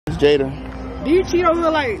Jada. Do you cheat on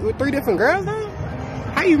her like with 3 different girls though?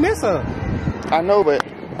 How you miss her? I know, but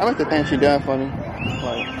I like the things she done for me.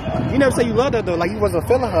 Like, you never say you loved her though, like you wasn't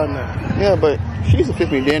feeling her now. Yeah, but she used to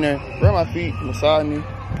fix me dinner, rub my feet, massage me.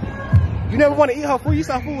 You never want to eat her food. You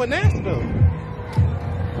saw food was nasty though.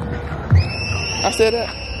 I said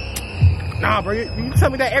that. Nah, bro. You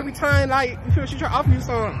tell me that every time, like you feel she try to offer you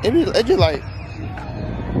something. It just like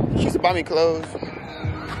she used to buy me clothes.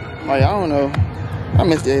 Like, I don't know. I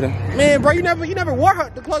miss Jada. Man, bro, you never wore her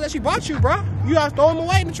the clothes that she bought you, bro. You gotta throw them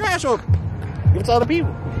away in the trash or give it to other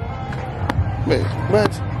people.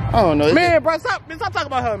 But I don't know. Man, bro, stop talking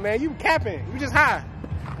about her, man. You capping. You just high.